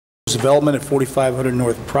Development at 4500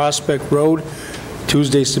 North Prospect Road,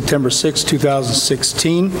 Tuesday, September 6,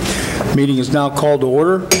 2016. Meeting is now called to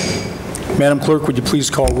order. Madam Clerk, would you please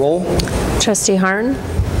call roll? Trustee Harn.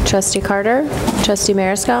 Trustee Carter. Trustee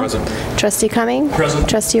Mariscal. Present. Trustee Cumming. Present.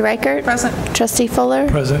 Trustee Reichert. Present. Trustee Fuller.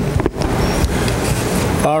 Present.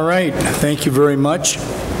 All right, thank you very much.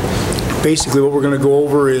 Basically, what we're going to go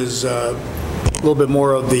over is a little bit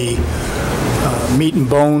more of the meat and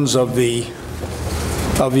bones of the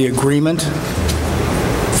agreement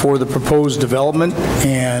for the proposed development.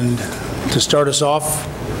 And to start us off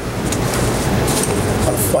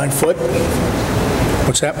on a fine foot.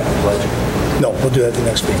 What's that? No, we'll do that the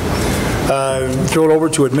next meeting. Throw it over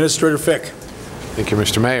to Administrator Fick. Thank you,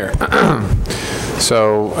 Mr. Mayor.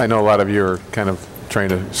 So I know a lot of you are kind of trying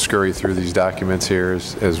to scurry through these documents here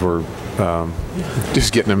as we're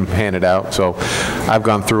just getting them handed out. So I've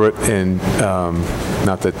gone through it, and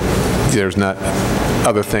not that there's not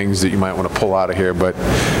other things that you might want to pull out of here, but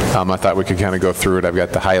I thought we could kind of go through it. I've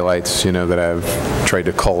got the highlights, you know, that I've tried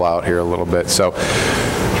to cull out here a little bit. So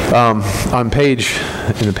on page,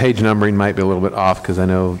 and the page numbering might be a little bit off because I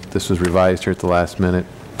know this was revised here at the last minute,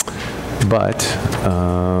 but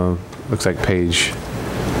looks like page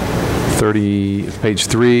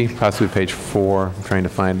 3, possibly page 4. I'm trying to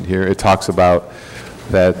find it here. It talks about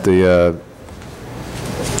that the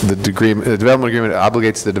development agreement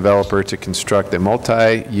obligates the developer to construct a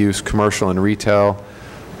multi-use commercial and retail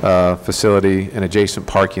facility and adjacent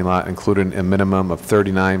parking lot, including a minimum of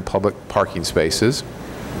 39 public parking spaces.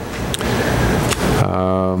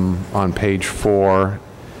 On page 4,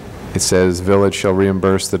 it says village shall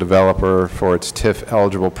reimburse the developer for its TIF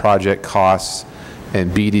eligible project costs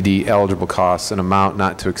and BDD eligible costs, an amount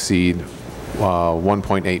not to exceed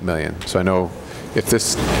 1.8 million. So I know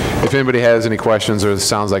if anybody has any questions or this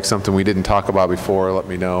sounds like something we didn't talk about before, let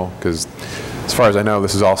me know, because as far as I know,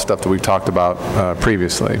 this is all stuff that we've talked about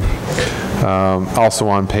previously. Also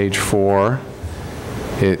on page 4,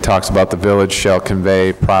 it talks about the village shall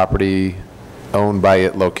convey property owned by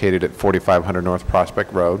it located at 4500 North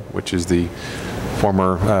Prospect Road, which is the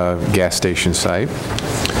former gas station site.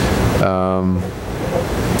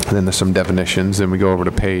 Then there's some definitions. Then we go over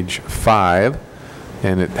to page 5,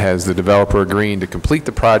 and it has the developer agreeing to complete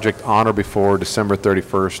the project on or before December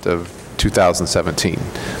 31st of 2017.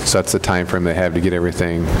 So that's the time frame they have to get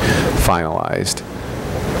everything finalized.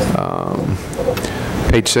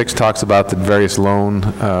 Page 6 talks about the various loan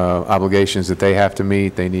obligations that they have to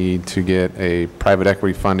meet. They need to get a private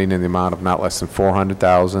equity funding in the amount of not less than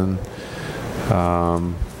 $400,000.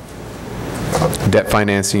 Debt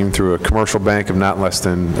financing through a commercial bank of not less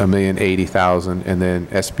than $1,080,000, and then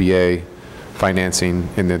SBA financing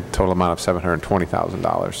in the total amount of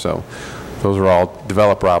 $720,000. So those are all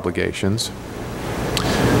developer obligations.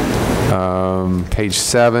 Page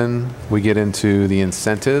 7, we get into the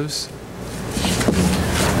incentives.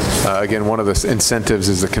 Again, one of the incentives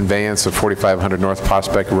is the conveyance of 4500 North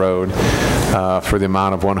Prospect Road for the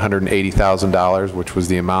amount of $180,000, which was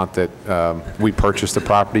the amount that we purchased the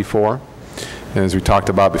property for. And as we talked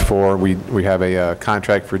about before, we have a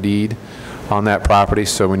contract for deed on that property,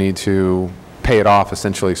 so we need to pay it off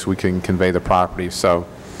essentially so we can convey the property. So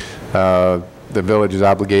the village is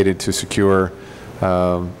obligated to secure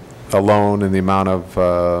a loan in the amount of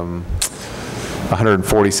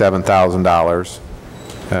 $147,000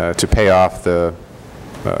 to pay off the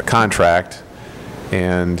contract,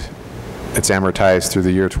 and it's amortized through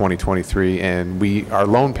the year 2023. And our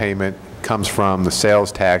loan payment comes from the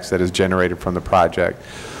sales tax that is generated from the project.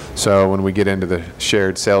 So when we get into the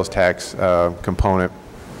shared sales tax component,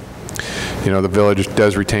 you know, the village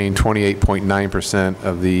does retain 28.9%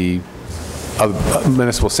 of the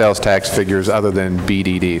municipal sales tax figures other than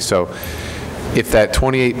BDD. So if that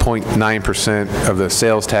 28.9% of the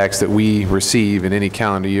sales tax that we receive in any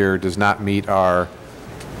calendar year does not meet our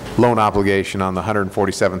loan obligation on the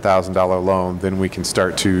 $147,000 loan, then we can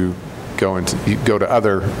start to go to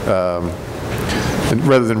other, and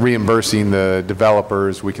rather than reimbursing the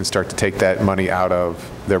developers, we can start to take that money out of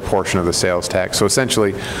their portion of the sales tax. So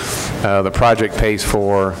essentially, the project pays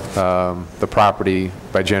for the property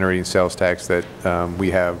by generating sales tax that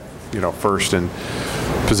we have, you know, first in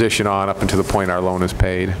position on up until the point our loan is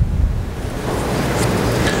paid.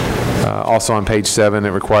 Also on page 7,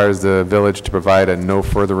 it requires the village to provide a no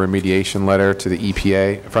further remediation letter to the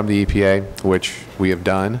EPA, from the EPA, which we have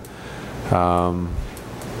done.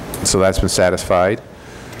 So that's been satisfied.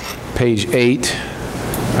 Page 8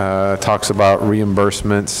 talks about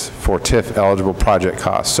reimbursements for TIF eligible project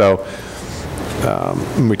costs. So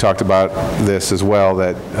we talked about this as well,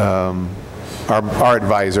 that our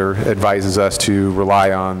advisor advises us to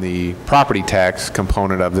rely on the property tax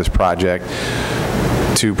component of this project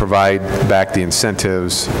to provide back the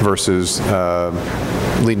incentives versus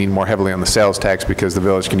leaning more heavily on the sales tax, because the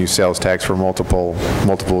village can use sales tax for multiple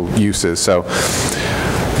uses. So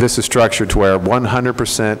this is structured to where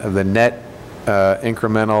 100% of the net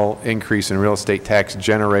incremental increase in real estate tax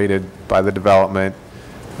generated by the development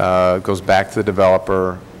goes back to the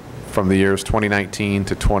developer from the years 2019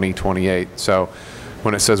 to 2028. So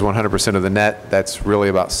when it says 100% of the net, that's really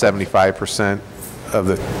about 75% of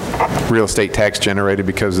the real estate tax generated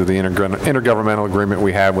because of the intergovernmental agreement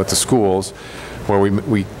we have with the schools, where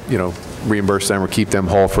we reimburse them or keep them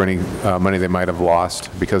whole for any money they might have lost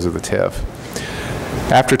because of the TIF.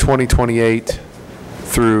 After 2028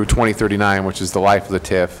 through 2039, which is the life of the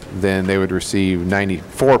TIF, then they would receive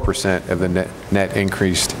 94% of the net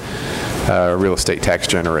increased real estate tax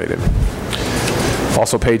generated.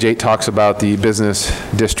 Also, page 8 talks about the business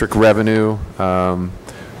district revenue.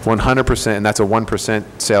 100%, and that's a 1%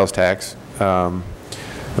 sales tax, and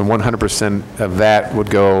 100% of that would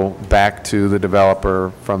go back to the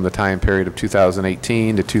developer from the time period of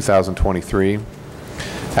 2018 to 2023.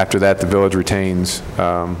 After that, the village retains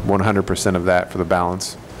 100% of that for the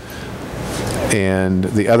balance. And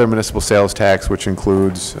the other municipal sales tax, which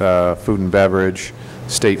includes food and beverage,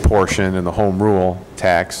 state portion, and the home rule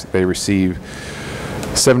tax, they receive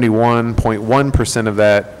 71.1% of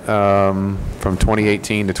that from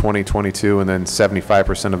 2018 to 2022, and then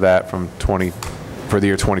 75% of that for the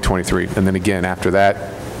year 2023. And then again, after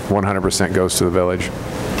that, 100% goes to the village.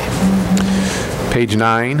 Page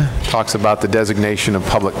 9 talks about the designation of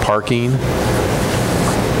public parking.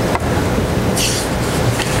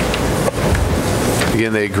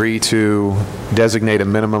 Again, they agree to designate a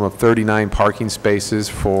minimum of 39 parking spaces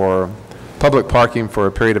for public parking for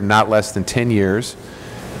a period of not less than 10 years.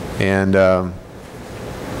 And it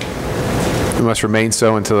must remain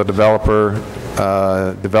so until the developer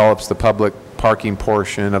develops the public parking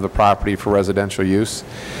portion of the property for residential use.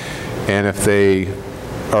 And if they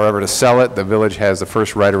are ever to sell it, the village has the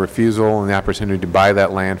first right of refusal and the opportunity to buy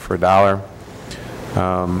that land for $1.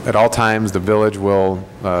 At all times, the village will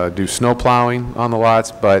do snow plowing on the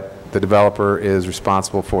lots, but the developer is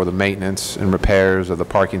responsible for the maintenance and repairs of the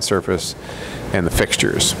parking surface and the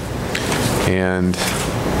fixtures. And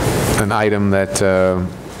an item that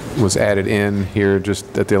was added in here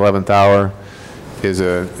just at the 11th hour is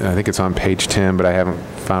I think it's on page 10, but I haven't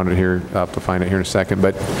found it here. I'll have to find it here in a second.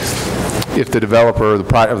 But if the developer, or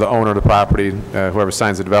the owner of the property, whoever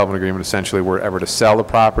signs the development agreement, essentially were ever to sell the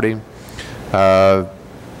property, the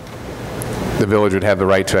village would have the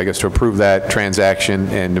right to, I guess, to approve that transaction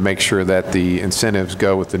and to make sure that the incentives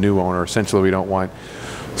go with the new owner. Essentially, we don't want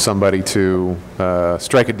somebody to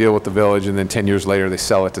strike a deal with the village and then 10 years later they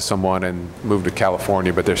sell it to someone and move to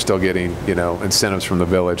California, but they're still getting, incentives from the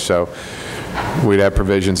village. So we'd have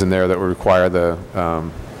provisions in there that would require the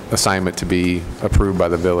assignment to be approved by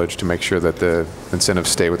the village to make sure that the incentives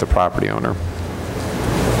stay with the property owner.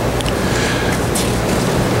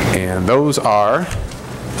 And those are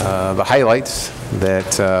the highlights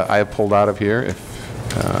that I have pulled out of here.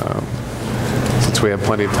 Since we have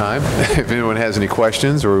plenty of time, if anyone has any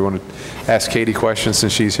questions or we want to ask Katie questions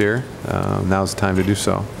since she's here, now's the time to do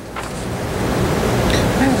so.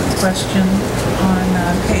 I have a question on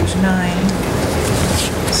page 9,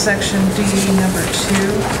 section D, number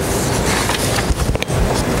 2.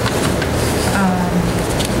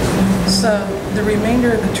 So the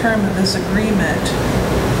remainder of the term of this agreement,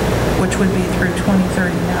 which would be through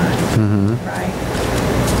 2039, right?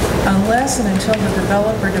 Unless and until the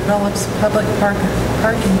developer develops the public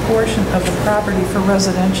parking portion of the property for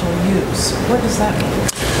residential use. What does that mean?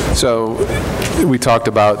 So we talked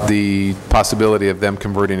about the possibility of them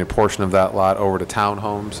converting a portion of that lot over to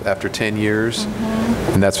townhomes after 10 years,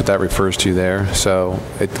 and that's what that refers to there. So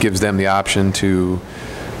it gives them the option to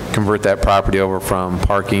convert that property over from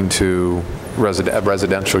parking to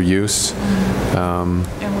residential use. And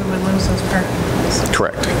we would lose those parking places.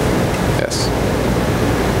 Correct. Yes.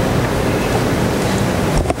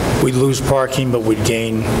 We'd lose parking, but we'd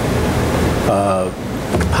gain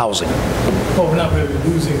housing. Well, we're not really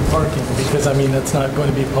losing parking because, that's not going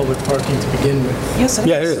to be public parking to begin with. Yes, it is.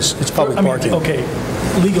 Yeah, it is. It's public parking. Okay,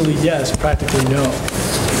 legally, yes, practically, no.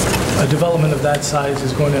 A development of that size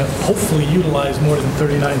is going to hopefully utilize more than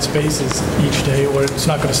 39 spaces each day, or it's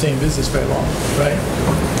not going to stay in business very long, right?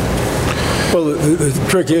 Well, the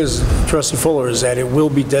trick is, Trustee Fuller, is that it will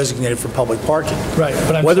be designated for public parking. Right,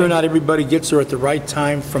 but I'm Whether or saying not everybody gets there at the right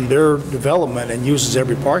time from their development and uses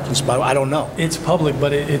every parking spot, I don't know. it's public,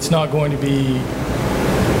 but it's not going to be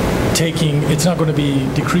it's not going to be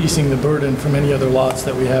decreasing the burden from any other lots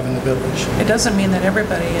that we have in the village. It doesn't mean that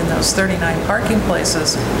everybody in those 39 parking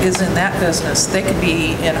places is in that business. They could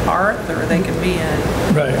be in Arth, or they could be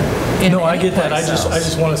in... Right. In No, I any get that. I place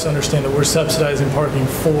just want us to understand that we're subsidizing parking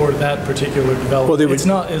for that particular development. Well, they would- It's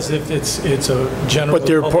not as if it's a general But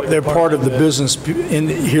they're public part of the parking that- business in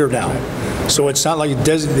here now. So it's not like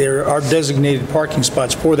there are designated parking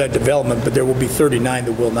spots for that development, but there will be 39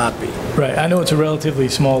 that will not be. Right. I know it's a relatively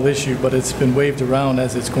small issue, but it's been waved around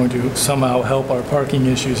as it's going to somehow help our parking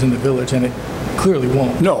issues in the village, and it clearly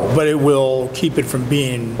won't. No, but it will keep it from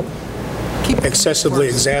being Keep it excessively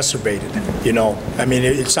worse. exacerbated, you know? I mean,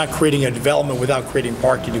 it's not creating a development without creating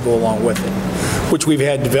parking to go along with it, which we've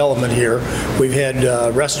had development here. We've had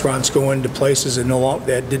restaurants go into places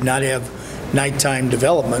that did not have nighttime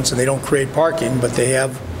developments, and they don't create parking, but they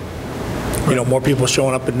have, you know, more people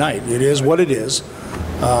showing up at night. It is what it is.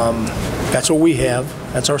 That's what we have.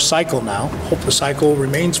 That's our cycle now. Hope the cycle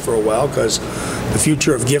remains for a while, because the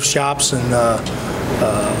future of gift shops and,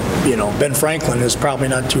 you know, Ben Franklin is probably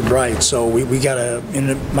not too bright. So we got to,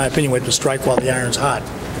 in my opinion, we have to strike while the iron's hot.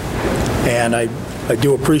 And I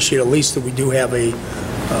do appreciate at least that we do have a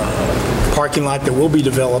parking lot that will be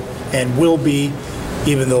developed and will be,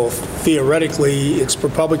 even though theoretically it's for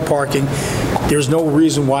public parking, there's no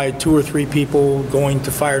reason why 2 or 3 people going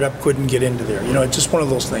to Fired Up couldn't get into there. You know, it's just one of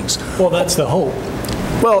those things. Well, that's the hope.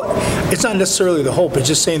 Well, it's not necessarily the hope. It's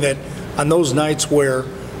just saying that on those nights where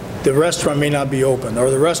the restaurant may not be open, or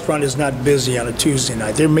the restaurant is not busy on a Tuesday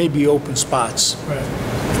night, there may be open spots, Right.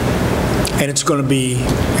 and it's going to be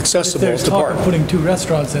If accessible there's to talk park. of putting 2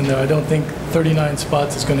 restaurants in there, I don't think 39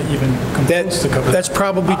 spots is going to even come close to cover That's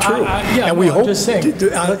probably true. Yeah, And we no, I'm hope. just saying,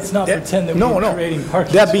 let's not pretend that No, we're no. creating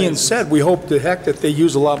parking That being spaces. said, we hope to heck that they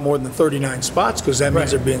use a lot more than 39 spots, because that means Right.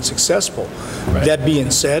 they're being successful. Right. That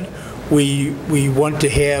being said, we want to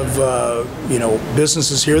have, you know,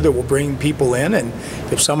 businesses here that will bring people in, and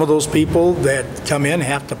if some of those people that come in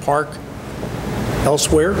have to park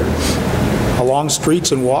elsewhere, along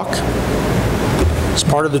streets and walk, it's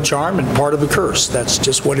part of the charm and part of the curse. That's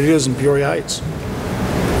just what it is in Peoria Heights.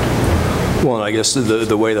 Well, and I guess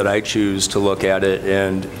the way that I choose to look at it,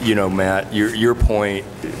 and, you know, Matt, your point,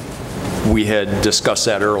 we had discussed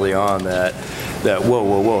that early on, that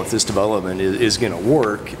whoa, if this development is going to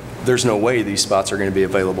work, there's no way these spots are going to be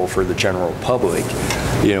available for the general public.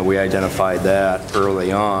 You know, we identified that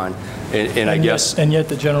early on, and I guess... And yet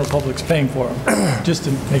the general public's paying for them, just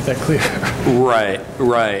to make that clear.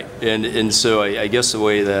 Right. And so I guess the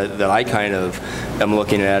way that I kind of am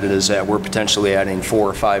looking at it is that we're potentially adding 4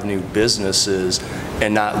 or 5 new businesses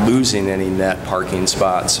and not losing any net parking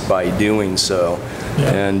spots by doing so.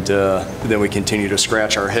 Yeah. And then we continue to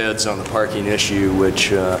scratch our heads on the parking issue,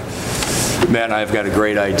 which Matt and I have got a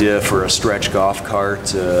great idea for a stretch golf cart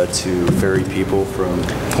to ferry people from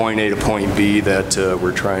point A to point B that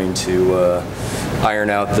we're trying to iron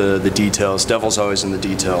out the details. Devil's always in the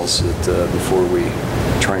details before we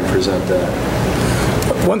try and present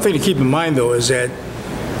that. One thing to keep in mind, though, is that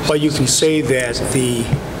while you can say that the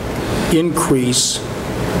increase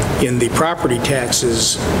in the property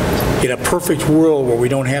taxes, in a perfect world where we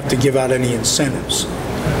don't have to give out any incentives,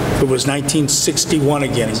 it was 1961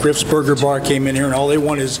 again, and Griff's Burger Bar came in here, and all they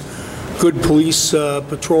want is good police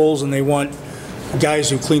patrols, and they want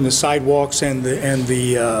guys who clean the sidewalks and the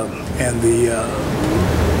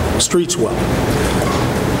streets well.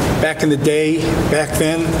 Back in the day, back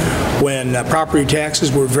then, when property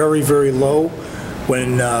taxes were very, very low,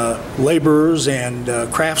 when laborers and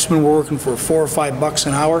craftsmen were working for $4 or $5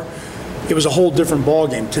 an hour, it was a whole different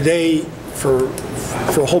ballgame. Today, for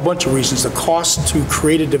a whole bunch of reasons, the cost to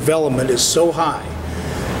create a development is so high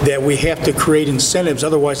that we have to create incentives,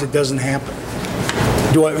 otherwise it doesn't happen.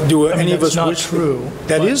 Do any of us That's not wish? true.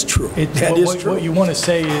 That but is true. it- That what- is what- true. What you want to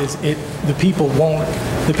say is the people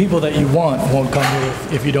that you want won't come here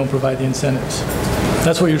if you don't provide the incentives.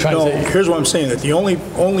 That's what you're trying No, to say. here's what I'm saying, that the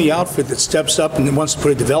only outfit that steps up and wants to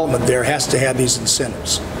put a development there has to have these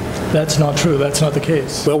incentives. That's not true. That's not the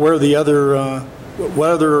case. Well, where are the other, what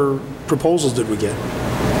other proposals did we get?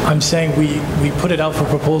 I'm saying we put it out for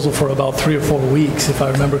proposal for about 3 or 4 weeks, if I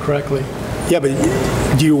remember correctly. Yeah, but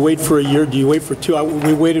do you wait for a year? Do you wait for 2?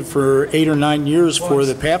 We waited for 8 or 9 years for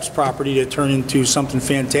the Pabst property to turn into something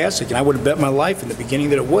fantastic, and I would have bet my life in the beginning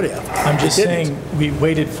that it would have. I'm just It didn't. saying, we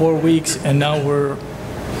waited 4 weeks, and now we're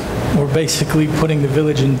basically putting the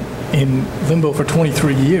village in limbo for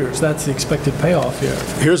 23 years. That's the expected payoff here.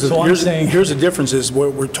 Here's So I'm saying- the difference is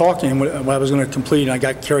we're talking, what I was going to complete, and I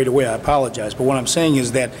got carried away, I apologize, but what I'm saying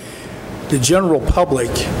is that the general public,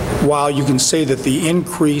 while you can say that the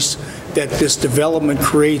increase that this development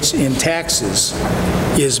creates in taxes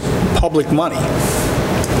is public money.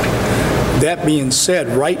 That being said,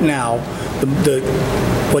 right now,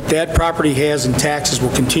 what that property has in taxes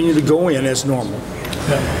will continue to go in as normal.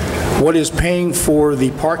 What is paying for the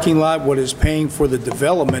parking lot, what is paying for the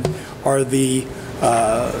development are the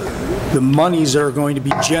monies that are going to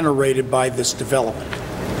be generated by this development.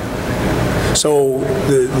 So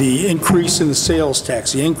the increase in the sales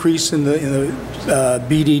tax, the increase in the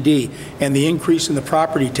BDD, and the increase in the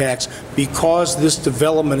property tax, because this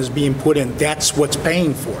development is being put in, that's what's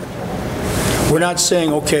paying for it. We're not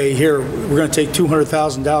saying, okay, here, we're going to take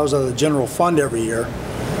 $200,000 out of the general fund every year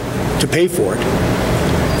to pay for it.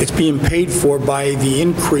 It's being paid for by the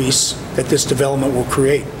increase that this development will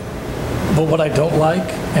create. But what I don't like,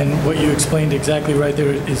 and what you explained exactly right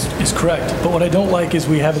there is correct, but what I don't like is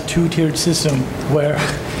we have a two-tiered system where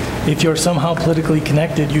if you're somehow politically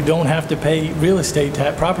connected, you don't have to pay real estate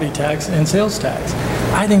tax, property tax, and sales tax.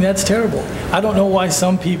 I think that's terrible. I don't know why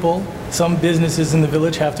some people, some businesses in the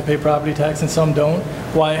village have to pay property tax and some don't.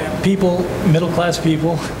 Why people, middle-class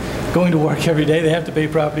people, going to work every day, they have to pay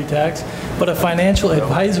property tax. But a financial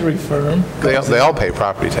advisory firm... They all pay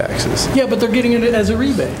property taxes Yeah, but they're getting it as a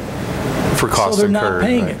rebate. for costs So they're incurred. not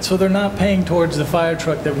paying right? it. So they're not paying towards the fire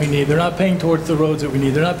truck that we need. They're not paying towards the roads that we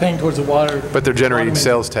need. They're not paying towards the water. But they're generating automated,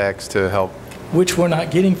 sales tax to help, which we're not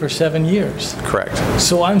getting for 7 years. correct.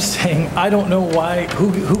 So I'm saying, I don't know why,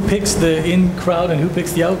 who picks the in crowd and who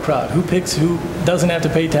picks the out crowd? Who picks who doesn't have to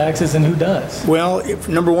pay taxes and who does? Well,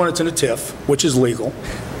 number one, it's in a TIF, which is legal,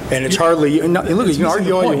 and it's hardly, look, you can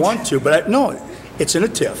argue all you want to, but no, it's in a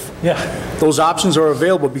TIF. Yeah. Those options are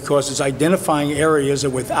available because it's identifying areas that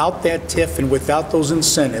without that TIF and without those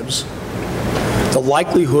incentives, the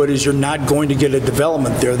likelihood is you're not going to get a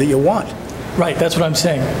development there that you want. Right, that's what I'm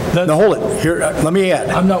saying. Now, hold it. Here, let me add.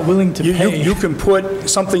 I'm not willing to pay. You can put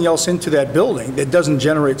something else into that building that doesn't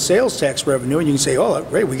generate sales tax revenue, and you can say, oh,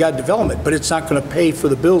 great, we got development, but it's not going to pay for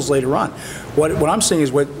the bills later on. What I'm saying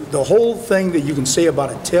is what the whole thing that you can say about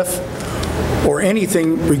a TIF or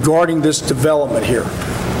anything regarding this development here,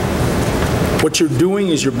 what you're doing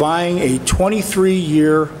is you're buying a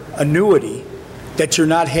 23-year annuity that you're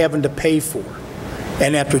not having to pay for.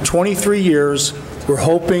 And after 23 years, we're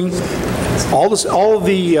hoping all of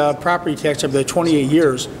the property tax over the 28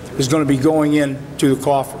 years is going to be going into the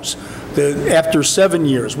coffers. After 7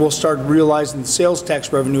 years, we'll start realizing the sales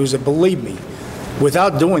tax revenues that, believe me,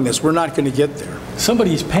 without doing this, we're not going to get there.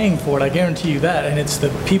 Somebody's paying for it, I guarantee you that, and it's the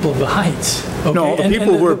people of the Heights. Okay? No, the And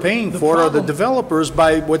people who are the paying for it are the problem- developers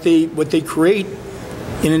by what they create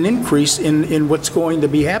in an increase in what's going to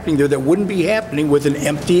be happening there that wouldn't be happening with an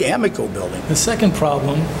empty Amico building. The second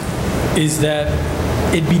problem is that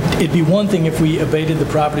it'd be one thing if we abated the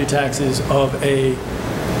property taxes of a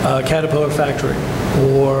Caterpillar factory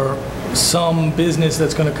or some business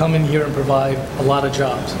that's going to come in here and provide a lot of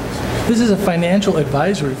jobs. This is a financial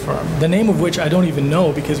advisory firm, the name of which I don't even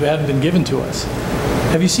know because it haven't been given to us.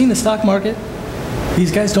 Have you seen the stock market?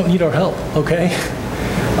 These guys don't need our help, okay?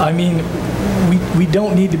 I mean, we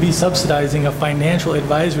don't need to be subsidizing a financial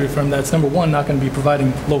advisory firm that's, number one, not going to be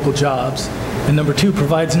providing local jobs, and number two,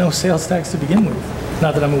 provides no sales tax to begin with,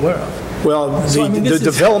 not that I'm aware of. Well, So, I mean, the this is-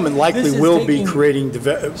 development this likely is will be taking- creating So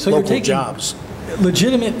you're local taking jobs.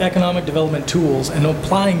 legitimate economic development tools and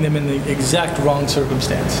applying them in the exact wrong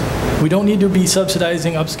circumstance. We don't need to be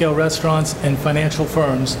subsidizing upscale restaurants and financial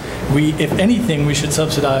firms. If anything, we should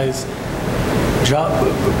subsidize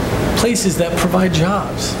places that provide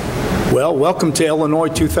jobs. Well, welcome to Illinois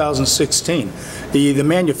 2016. The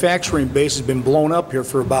manufacturing base has been blown up here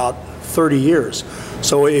for about 30 years.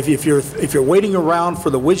 So if you're waiting around for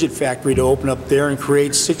the widget factory to open up there and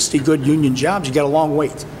create 60 good union jobs, you got a long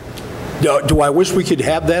wait. Do I wish we could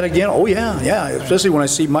have that again? Oh, yeah, especially when I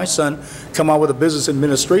see my son come out with a business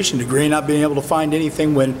administration degree and not being able to find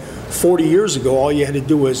anything when 40 years ago all you had to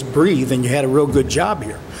do was breathe and you had a real good job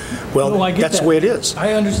here. Well, No, I get that's that. the way it is.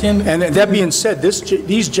 I understand. And that being said,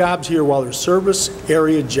 these jobs here, while they're service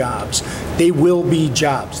area jobs, they will be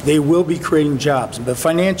jobs. They will be creating jobs. The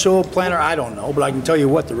financial planner, I don't know, but I can tell you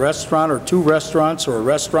what, the restaurant or two restaurants or a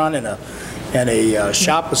restaurant and a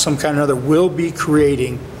shop of some kind or other will be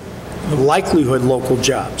creating likelihood local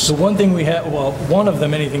jobs. The one thing we have, well, one of the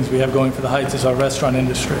many things we have going for the Heights is our restaurant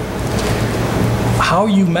industry. How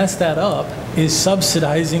you mess that up is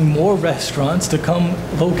subsidizing more restaurants to come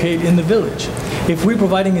locate in the village. If we're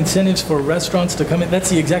providing incentives for restaurants to come in, that's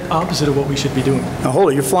the exact opposite of what we should be doing. Now,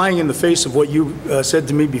 hold it, you're flying in the face of what you said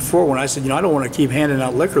to me before when I said, I don't want to keep handing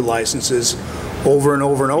out liquor licenses over and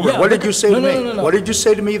over and over. Yeah, What did you say to me? No. What did you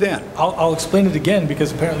say to me then? I'll explain it again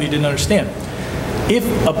because apparently you didn't understand. If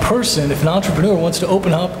an entrepreneur wants to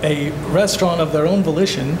open up a restaurant of their own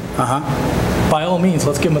volition, by all means,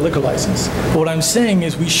 let's give them a liquor license. But what I'm saying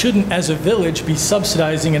is we shouldn't, as a village, be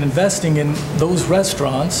subsidizing and investing in those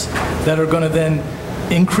restaurants that are going to then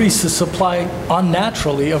increase the supply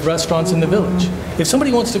unnaturally of restaurants in the village. If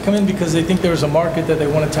somebody wants to come in because they think there's a market that they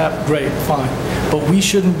want to tap, great, fine. But we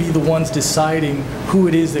shouldn't be the ones deciding who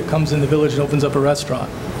it is that comes in the village and opens up a restaurant.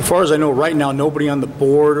 As far as I know, right now, nobody on the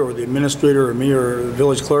board or the administrator or me or the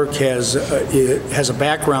village clerk has a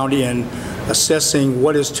background in assessing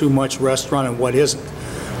what is too much restaurant and what isn't.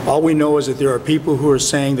 All we know is that there are people who are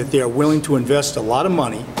saying that they are willing to invest a lot of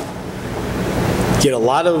money, get a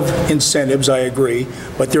lot of incentives, I agree,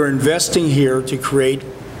 but they're investing here to create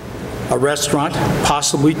a restaurant,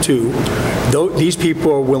 possibly two. These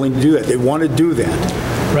people are willing to do that. They want to do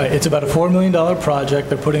that. Right, it's about a $4 million project.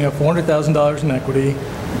 They're putting up $400,000 in equity.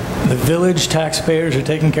 The village taxpayers are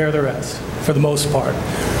taking care of the rest, for the most part.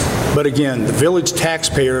 But again, the village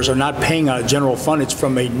taxpayers are not paying out of general fund. It's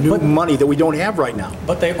from a new money that we don't have right now.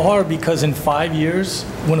 But they are, because in 5 years,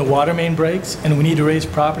 when a water main breaks and we need to raise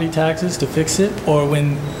property taxes to fix it, or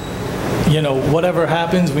when, you know, whatever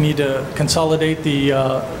happens, we need to consolidate the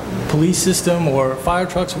police system or fire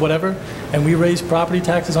trucks, whatever, and we raise property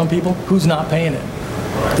taxes on people, who's not paying it?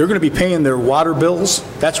 They're going to be paying their water bills.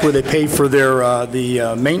 That's where they pay for their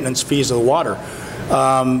the maintenance fees of the water.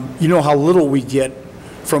 You know how little we get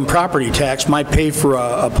from property tax might pay for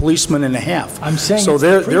a policeman and a half. I'm saying so it's the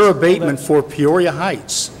their principle abatement that- for Peoria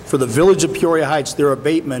Heights, for the village of Peoria Heights, their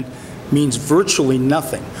abatement means virtually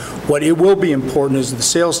nothing. What it will be important is the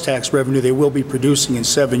sales tax revenue they will be producing in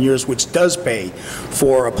 7 years, which does pay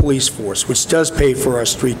for a police force, which does pay for our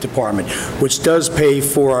street department, which does pay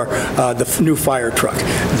for the new fire truck.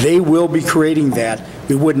 They will be creating that.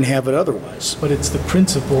 We wouldn't have it otherwise. But it's the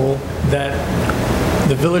principle that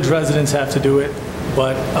the village residents have to do it,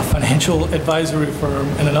 but a financial advisory firm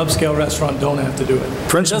and an upscale restaurant don't have to do it. It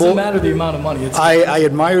Principle- doesn't matter the amount of money. It's I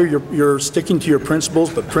admire your sticking to your principles,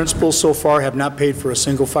 but principles so far have not paid for a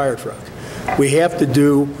single fire truck. We have to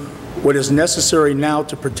do what is necessary now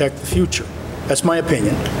to protect the future. That's my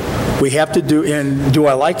opinion. We have to do, and do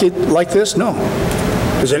I like it like this? No.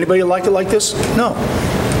 Does anybody like it like this? No.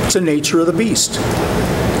 It's the nature of the beast.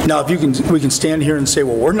 Now, if we can stand here and say,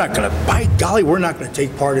 well, we're not going to, by golly, we're not going to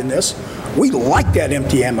take part in this. We like that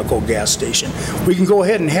empty Amoco gas station. We can go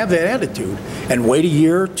ahead and have that attitude and wait a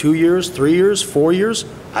year, 2 years, 3 years, 4 years.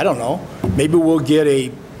 I don't know. Maybe we'll get a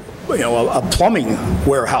plumbing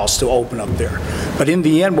warehouse to open up there. But in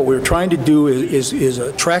the end, what we're trying to do is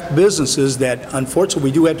attract businesses that, unfortunately,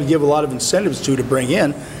 we do have to give a lot of incentives to bring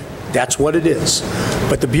in. That's what it is.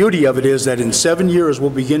 But the beauty of it is that in 7 years, we'll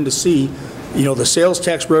begin to see, the sales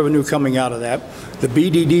tax revenue coming out of that, the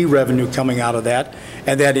BDD revenue coming out of that,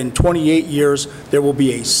 and that in 28 years, there will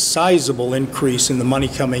be a sizable increase in the money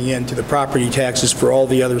coming in to the property taxes for all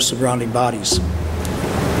the other surrounding bodies.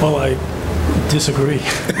 Well, I disagree.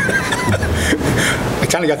 I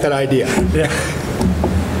kind of got that idea. Yeah.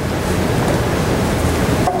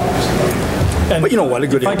 And But you know what, a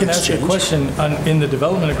good if I can ask you a exchange. question, in the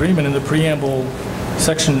development agreement, in the preamble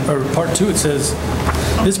section, or part 2, it says,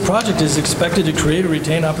 this project is expected to create or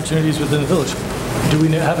retain opportunities within the village. Do we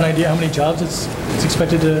have an idea how many jobs it's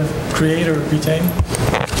expected to create or retain?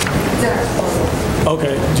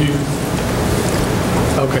 Okay,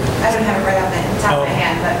 okay. I don't have it right off the top of my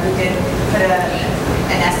hand, but we did put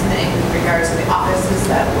an estimate in regards to the offices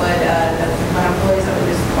that would, the employees that would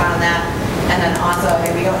just put on that. And then also,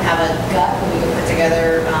 we don't have a gut that we could put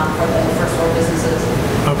together for the first floor businesses.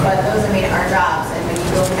 Okay. But those, are jobs. And when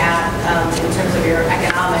you look at, in terms of your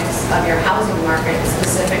economics of your housing market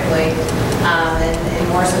specifically, and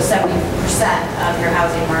more so 70% of your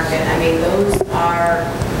housing market, those are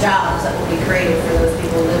jobs that will be created for those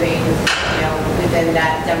people living, within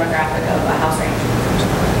that demographic of a house range.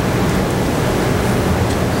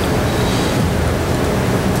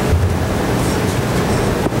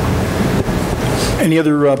 Any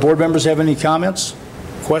other board members have any comments,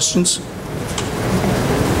 questions?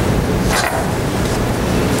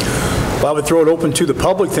 Well, I would throw it open to the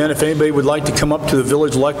public then, if anybody would like to come up to the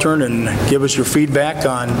village lectern and give us your feedback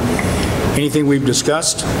on anything we've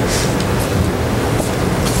discussed.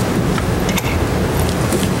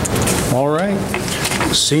 All right.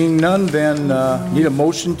 Seeing none, then need a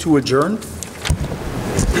motion to adjourn.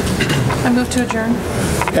 I move to adjourn.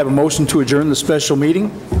 Have a motion to adjourn the special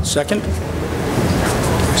meeting. Second?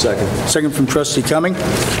 Second. Second from trustee Cumming.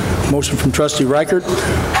 Motion from trustee Reichert.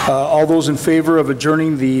 All those in favor of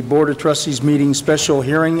adjourning the Board of Trustees meeting special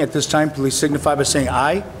hearing at this time, please signify by saying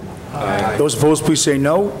aye. Aye. Those opposed, please say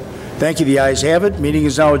no. Thank you. The ayes have it. Meeting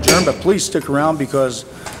is now adjourned, but please stick around because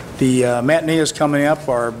the matinee is coming up,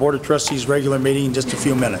 our Board of Trustees regular meeting in just a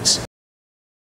few minutes.